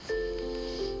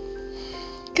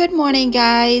Good morning,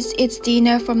 guys. It's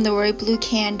Dina from the Royal Blue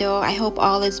Candle. I hope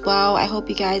all is well. I hope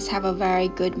you guys have a very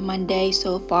good Monday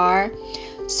so far.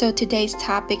 So today's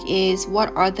topic is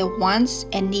what are the wants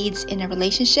and needs in a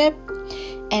relationship?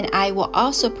 And I will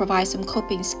also provide some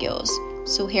coping skills.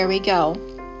 So here we go.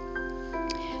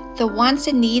 The wants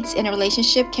and needs in a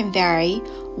relationship can vary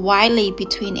widely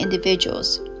between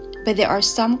individuals, but there are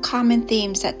some common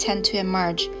themes that tend to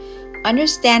emerge.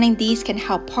 Understanding these can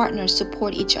help partners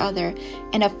support each other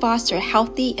and foster a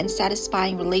healthy and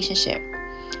satisfying relationship.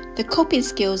 The coping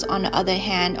skills, on the other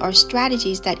hand, are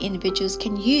strategies that individuals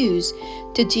can use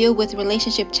to deal with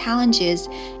relationship challenges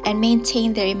and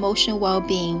maintain their emotional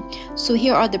well-being. So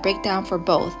here are the breakdown for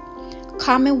both.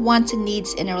 Common wants and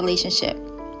needs in a relationship.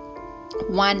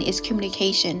 One is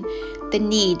communication. The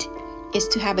need is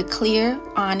to have a clear,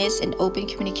 honest, and open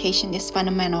communication is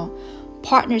fundamental.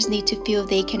 Partners need to feel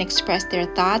they can express their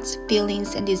thoughts,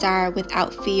 feelings, and desire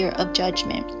without fear of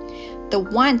judgment. The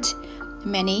want,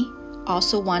 many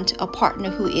also want a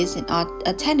partner who is an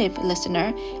attentive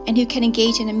listener and who can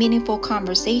engage in a meaningful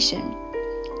conversation.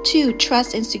 2,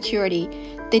 trust and security.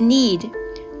 The need,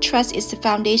 trust is the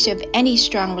foundation of any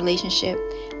strong relationship.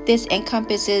 This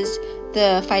encompasses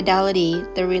the fidelity,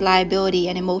 the reliability,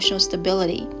 and emotional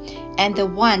stability. And the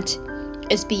want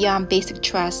is beyond basic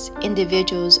trust.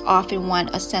 Individuals often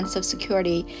want a sense of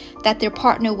security that their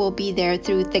partner will be there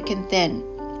through thick and thin.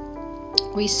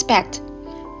 Respect.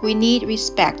 We need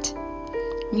respect.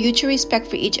 Mutual respect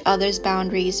for each other's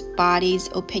boundaries, bodies,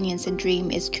 opinions, and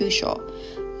dreams is crucial.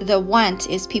 The want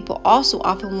is people also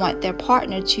often want their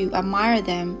partner to admire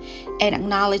them and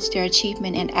acknowledge their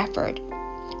achievement and effort.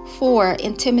 4,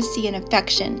 intimacy and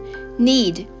affection.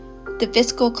 Need. The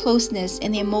physical closeness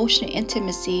and the emotional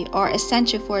intimacy are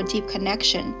essential for a deep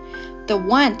connection. The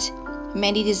want,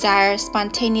 many desire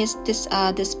spontaneous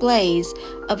displays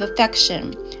of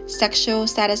affection, sexual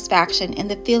satisfaction,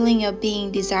 and the feeling of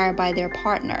being desired by their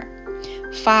partner.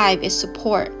 5 is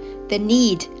support. The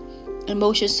need,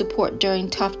 emotional support during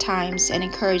tough times and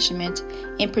encouragement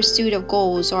in pursuit of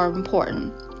goals are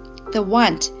important. The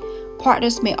want,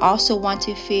 partners may also want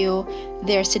to feel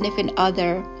their significant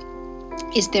other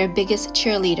is their biggest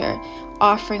cheerleader,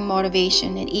 offering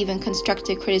motivation and even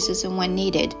constructive criticism when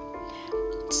needed.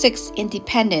 6,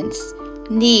 independence.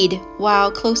 Need,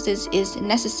 while closeness is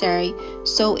necessary,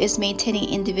 so is maintaining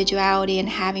individuality and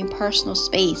having personal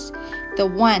space. The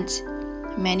want,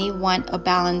 many want a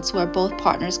balance where both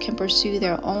partners can pursue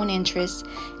their own interests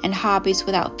and hobbies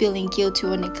without feeling guilty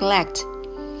or neglect.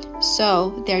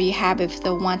 So there you have it,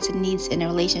 the wants and needs in a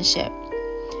relationship.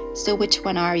 So which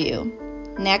one are you?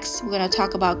 Next, we're going to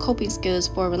talk about coping skills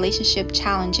for relationship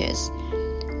challenges.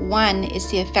 1 is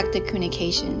the effective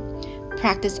communication.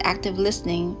 Practice active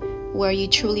listening, where you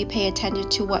truly pay attention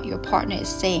to what your partner is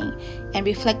saying and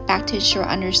reflect back to ensure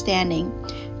understanding.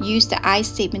 Use the I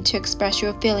statement to express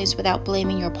your feelings without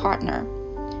blaming your partner.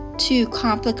 2,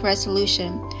 conflict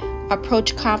resolution.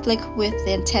 Approach conflict with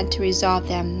the intent to resolve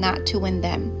them, not to win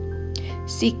them.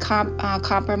 Seek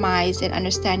compromise and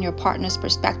understand your partner's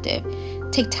perspective.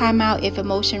 Take time out if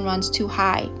emotion runs too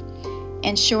high,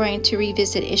 ensuring to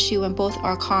revisit issue when both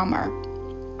are calmer.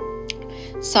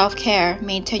 Self-care.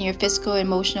 Maintain your physical and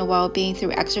emotional well-being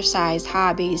through exercise,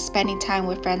 hobbies, spending time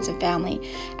with friends and family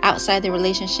outside the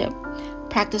relationship.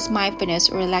 Practice mindfulness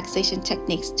or relaxation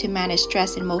techniques to manage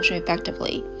stress and emotion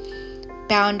effectively.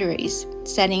 Boundaries.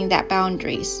 Setting that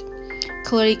boundaries.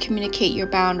 Clearly communicate your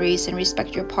boundaries and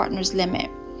respect your partner's limit.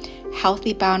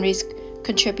 Healthy boundaries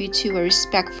contribute to a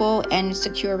respectful and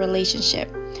secure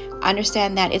relationship.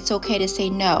 Understand that it's okay to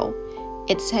say no.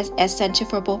 It's essential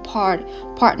for both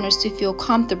partners to feel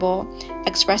comfortable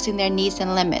expressing their needs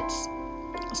and limits.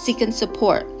 Seeking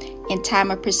support. In time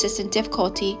of persistent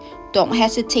difficulty, don't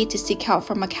hesitate to seek help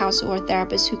from a counselor or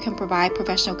therapist who can provide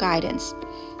professional guidance.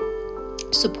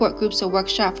 Support groups or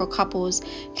workshops for couples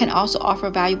can also offer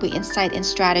valuable insight and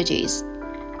strategies.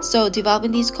 So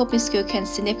developing these coping skills can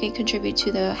significantly contribute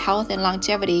to the health and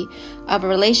longevity of a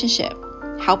relationship,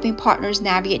 helping partners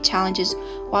navigate challenges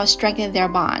while strengthening their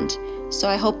bond. So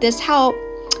I hope this helped.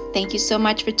 Thank you so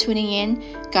much for tuning in.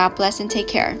 God bless and take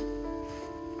care.